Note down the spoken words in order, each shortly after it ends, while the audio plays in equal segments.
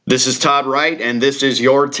This is Todd Wright, and this is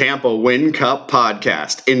your Tampa Win Cup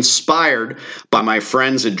podcast, inspired by my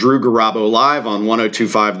friends at Drew Garabo Live on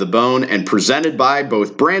 102.5 The Bone, and presented by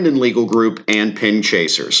both Brandon Legal Group and Pin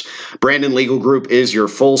Chasers. Brandon Legal Group is your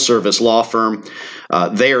full-service law firm.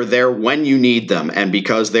 They are there when you need them, and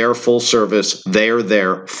because they are full service, they are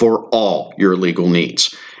there for all your legal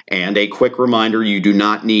needs. And a quick reminder, you do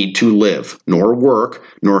not need to live, nor work,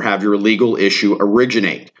 nor have your legal issue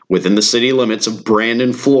originate within the city limits of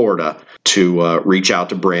Brandon, Florida, to reach out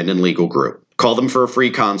to Brandon Legal Group. Call them for a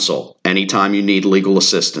free consult anytime you need legal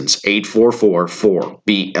assistance,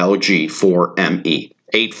 844-4BLG-4ME.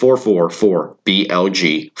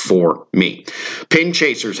 844-4BLG-4ME. Pin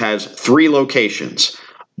Chasers has 3 locations: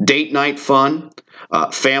 date night fun,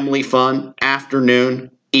 family fun,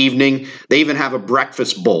 afternoon, evening. They even have a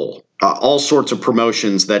breakfast bowl. All sorts of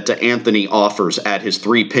promotions that Anthony offers at his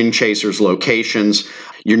 3 Pin Chasers locations.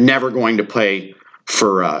 You're never going to pay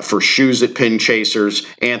for shoes at Pin Chasers.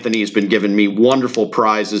 Anthony has been giving me wonderful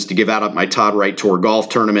prizes to give out at my Todd Wright Tour golf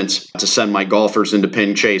tournaments, to send my golfers into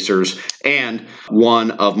Pin Chasers. And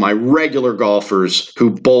one of my regular golfers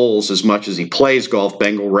who bowls as much as he plays golf,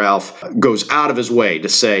 Bengal Ralph, goes out of his way to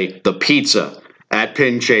say the pizza at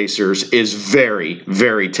Pin Chasers is very,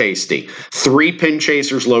 very tasty. 3 Pin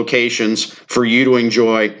Chasers locations for you to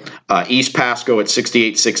enjoy. East Pasco at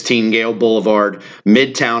 6816 Gale Boulevard,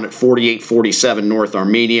 Midtown at 4847 North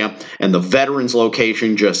Armenia, and the Veterans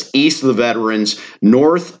location just east of the Veterans,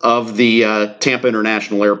 north of the Tampa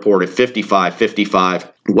International Airport at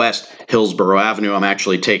 5555 West Hillsborough Avenue. I'm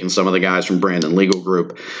actually taking some of the guys from Brandon Legal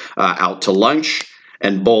Group out to lunch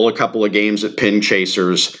and bowl a couple of games at Pin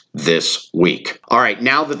Chasers this week. All right,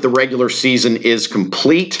 now that the regular season is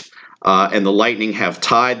complete and the Lightning have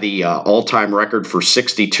tied the all-time record for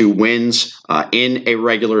 62 wins in a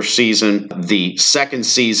regular season, the second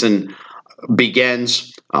season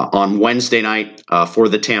begins on Wednesday night for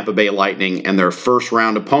the Tampa Bay Lightning, and their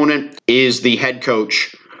first-round opponent is the head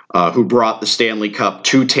coach who brought the Stanley Cup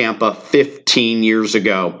to Tampa 15 years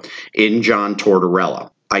ago in John Tortorella.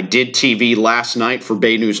 I did TV last night for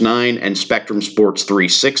Bay News 9 and Spectrum Sports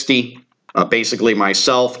 360. Basically,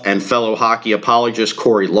 myself and fellow hockey apologist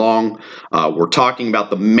Corey Long were talking about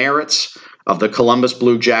the merits of the Columbus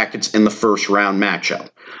Blue Jackets in the first-round matchup.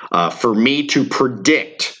 For me to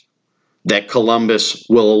predict that Columbus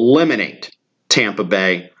will eliminate Tampa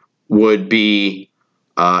Bay would be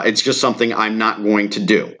it's just something I'm not going to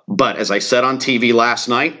do. But as I said on TV last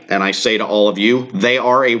night, and I say to all of you, they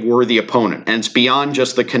are a worthy opponent. And it's beyond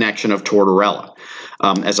just the connection of Tortorella.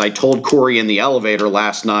 As I told Corey in the elevator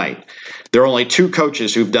last night, there are only 2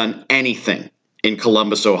 coaches who've done anything in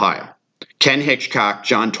Columbus, Ohio. Ken Hitchcock,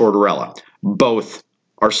 John Tortorella. Both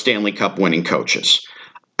are Stanley Cup winning coaches.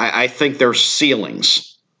 I think there's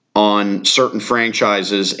ceilings on certain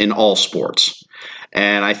franchises in all sports.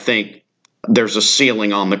 And I think there's a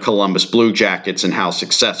ceiling on the Columbus Blue Jackets and how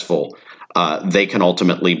successful they can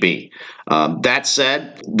ultimately be. That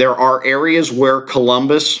said, there are areas where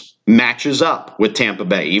Columbus matches up with Tampa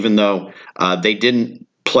Bay, even though they didn't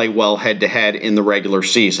play well head-to-head in the regular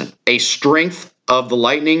season. A strength of the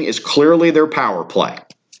Lightning is clearly their power play.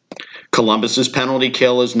 Columbus's penalty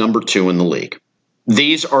kill is number 2 in the league.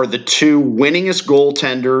 These are the 2 winningest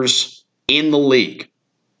goaltenders in the league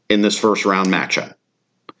in this first-round matchup.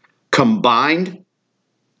 Combined,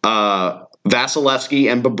 Vasilevsky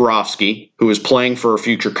and Bobrovsky, who is playing for a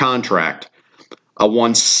future contract,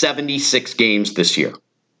 won 76 games this year.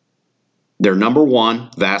 They're number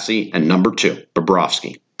 1, Vasi, and number 2,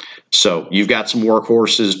 Bobrovsky. So you've got some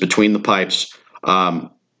workhorses between the pipes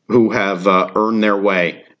who have earned their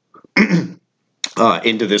way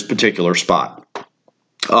into this particular spot.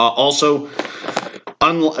 Also,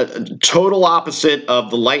 total opposite of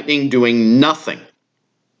the Lightning doing nothing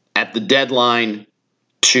at the deadline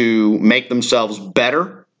to make themselves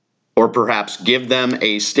better or perhaps give them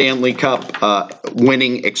a Stanley Cup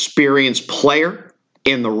winning experienced player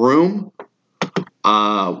in the room,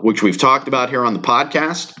 which we've talked about here on the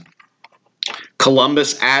podcast.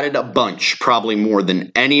 Columbus added a bunch, probably more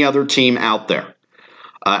than any other team out there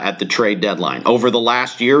at the trade deadline. Over the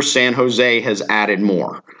last year, San Jose has added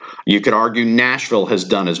more. You could argue Nashville has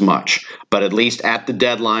done as much, but at least at the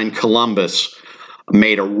deadline, Columbus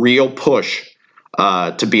made a real push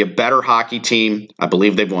to be a better hockey team. I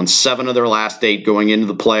believe they've won 7 of their last 8 going into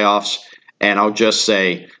the playoffs. And I'll just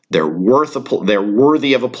say they're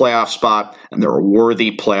worthy of a playoff spot, and they're a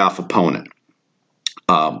worthy playoff opponent.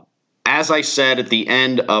 As I said at the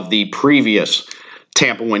end of the previous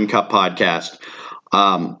Tampa Win Cup podcast,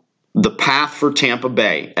 the path for Tampa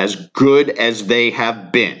Bay, as good as they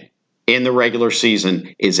have been in the regular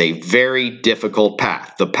season is a very difficult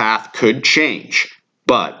path. The path could change,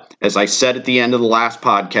 but as I said at the end of the last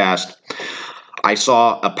podcast, I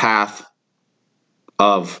saw a path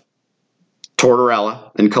of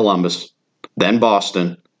Tortorella in Columbus, then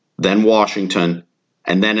Boston, then Washington,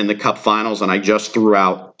 and then in the Cup Finals, and I just threw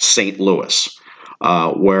out St. Louis,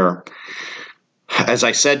 where, as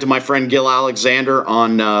I said to my friend Gil Alexander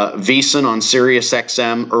on VSiN on Sirius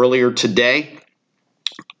XM earlier today,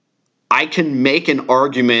 I can make an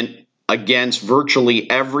argument against virtually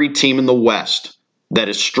every team in the West that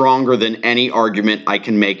is stronger than any argument I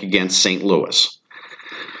can make against St. Louis.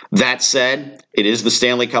 That said, it is the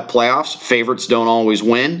Stanley Cup playoffs. Favorites don't always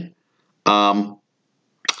win. That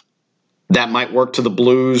might work to the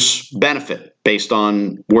Blues' benefit based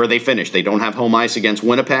on where they finish. They don't have home ice against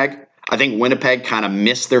Winnipeg. I think Winnipeg kind of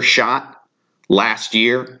missed their shot last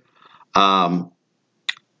year.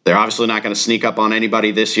 They're obviously not going to sneak up on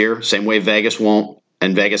anybody this year, same way Vegas won't,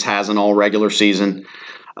 and Vegas hasn't all regular season.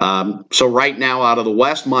 So right now out of the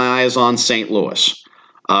West, my eye is on St. Louis.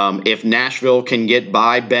 If Nashville can get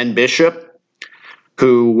by Ben Bishop,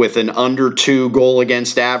 who with an under 2 goal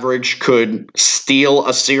against average could steal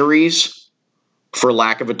a series, for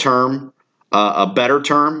lack of a term, a better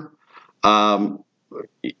term, a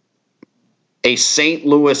St.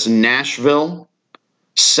 Louis-Nashville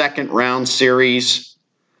second round series,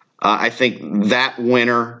 I think that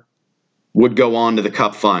winner would go on to the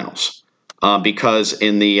Cup Finals, because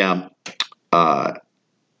in the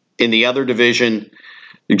other division,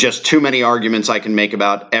 just too many arguments I can make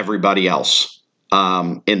about everybody else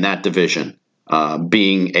in that division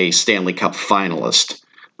being a Stanley Cup finalist,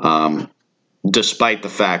 despite the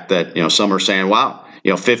fact that some are saying, wow,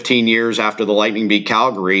 15 years after the Lightning beat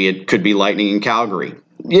Calgary, it could be Lightning in Calgary.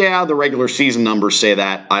 Yeah, the regular season numbers say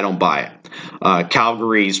that. I don't buy it.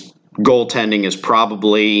 Calgary's goaltending is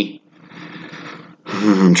probably,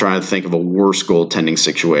 I'm trying to think of a worse goaltending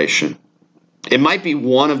situation. It might be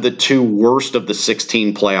one of the 2 worst of the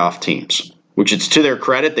 16 playoff teams, which it's to their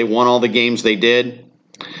credit. They won all the games they did,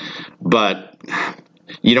 but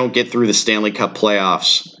you don't get through the Stanley Cup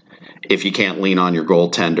playoffs if you can't lean on your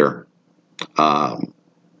goaltender on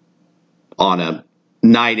a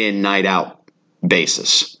night in, night out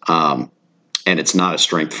basis. And it's not a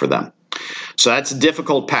strength for them. So that's a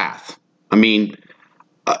difficult path. I mean,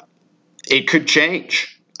 it could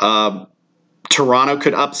change. Toronto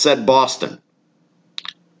could upset Boston.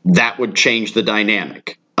 That would change the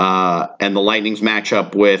dynamic. And the Lightning's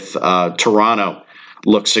matchup with Toronto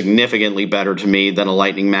looks significantly better to me than a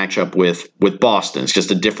Lightning matchup with Boston. It's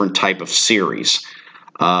just a different type of series.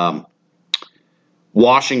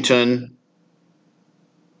 Washington,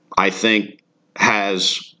 I think,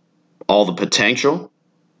 has all the potential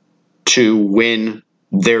to win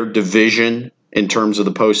their division in terms of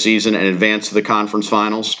the postseason and advance to the conference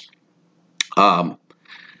finals. Not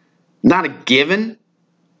a given.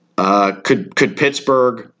 Could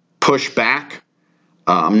Pittsburgh push back?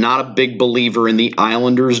 I'm not a big believer in the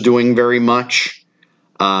Islanders doing very much.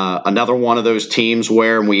 Another one of those teams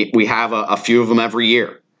where we have a few of them every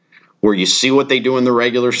year, where you see what they do in the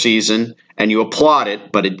regular season and you applaud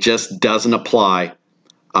it, but it just doesn't apply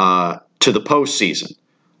to the postseason.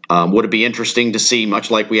 Would it be interesting to see,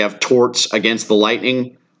 much like we have Torts against the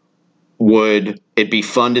Lightning, would it be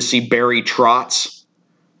fun to see Barry Trotz,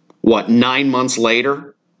 9 months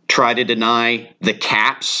later, try to deny the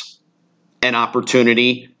Caps an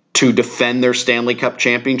opportunity to defend their Stanley Cup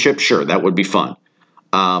championship? Sure, that would be fun.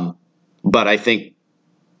 But I think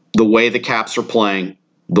the way the Caps are playing,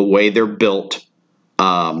 the way they're built,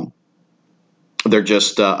 they're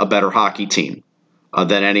just a better hockey team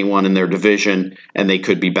than anyone in their division, and they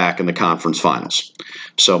could be back in the conference finals.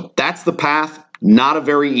 So that's the path. Not a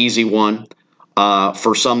very easy one.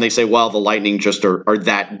 For some, they say, well, the Lightning just are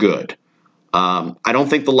that good. I don't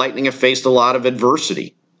think the Lightning have faced a lot of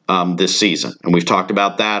adversity this season, and we've talked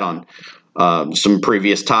about that on some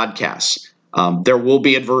previous podcasts. There will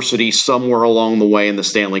be adversity somewhere along the way in the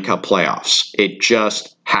Stanley Cup playoffs. It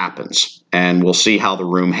just happens, and we'll see how the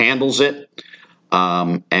room handles it,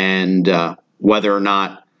 and whether or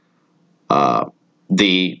not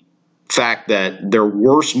the fact that their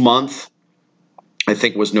worst month, I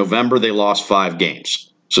think, was November. They lost 5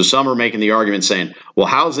 games. So some are making the argument saying, well,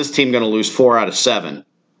 how is this team going to lose 4 out of 7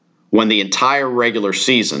 when the entire regular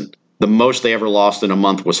season, the most they ever lost in a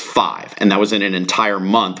month was 5? And that was in an entire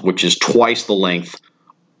month, which is twice the length,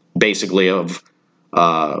 basically, of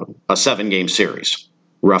a 7-game series.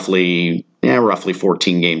 Roughly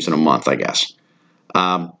 14 games in a month, I guess.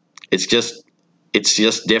 It's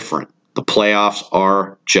just different. The playoffs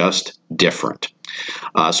are just different.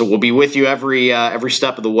 So we'll be with you every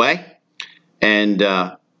step of the way. and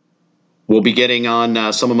we'll be getting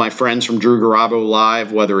on some of my friends from Drew Garabo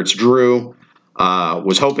Live, whether it's Drew.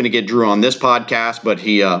 Was hoping to get Drew on this podcast, but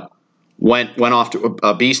he went off to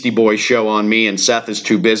a Beastie Boys show on me, and Seth is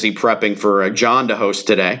too busy prepping for John to host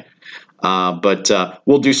today. But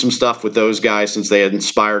we'll do some stuff with those guys since they had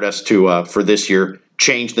inspired us to, for this year,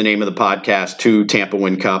 change the name of the podcast to Tampa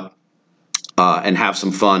Win Cup and have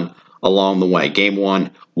some fun along the way. Game 1,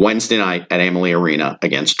 Wednesday night at Amalie Arena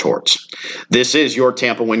against Torts. This is your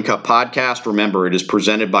Tampa Win Cup podcast. Remember, it is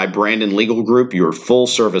presented by Brandon Legal Group, your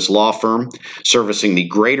full-service law firm servicing the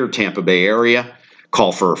greater Tampa Bay area.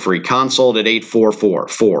 Call for a free consult at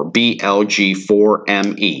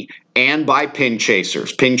 844-4BLG4ME. And by Pin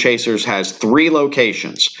Chasers. Pin Chasers has 3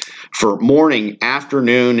 locations for morning,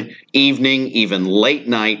 afternoon, evening, even late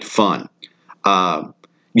night fun.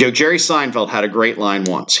 Jerry Seinfeld had a great line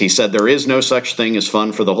once. He said, "There is no such thing as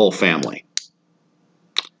fun for the whole family."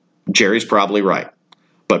 Jerry's probably right.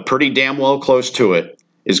 But pretty damn well close to it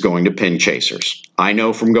is going to Pin Chasers. I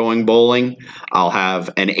know from going bowling, I'll have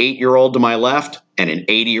an 8-year-old to my left and an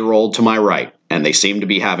 80-year-old to my right, and they seem to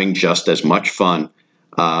be having just as much fun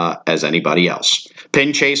as anybody else.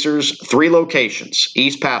 Pin Chasers, 3 locations: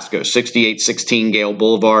 East Pasco, 6816 Gale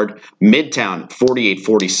Boulevard; Midtown,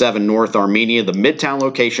 4847 North Armenia. The Midtown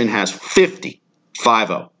location has 50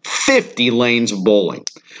 lanes of bowling.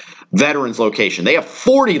 Veterans location, they have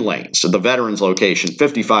 40 lanes at the Veterans location,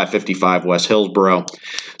 5555 West Hillsboro.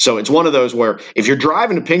 So it's one of those where if you're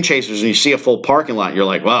driving to Pin Chasers and you see a full parking lot, you're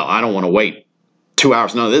like, well, I don't want to wait 2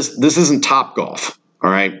 hours. No, this isn't Topgolf,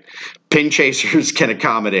 all right? Pin Chasers can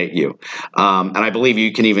accommodate you. And I believe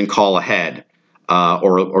you can even call ahead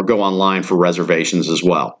or go online for reservations as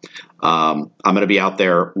well. I'm going to be out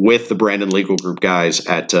there with the Brandon Legal Group guys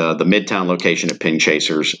at the Midtown location at Pin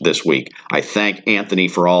Chasers this week. I thank Anthony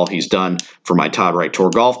for all he's done for my Todd Wright Tour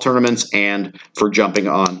golf tournaments and for jumping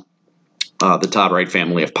on the Todd Wright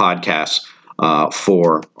family of podcasts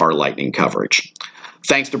for our Lightning coverage.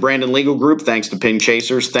 Thanks to Brandon Legal Group. Thanks to Pin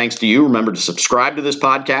Chasers. Thanks to you. Remember to subscribe to this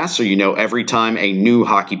podcast so you know every time a new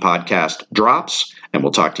hockey podcast drops, and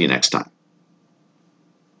we'll talk to you next time.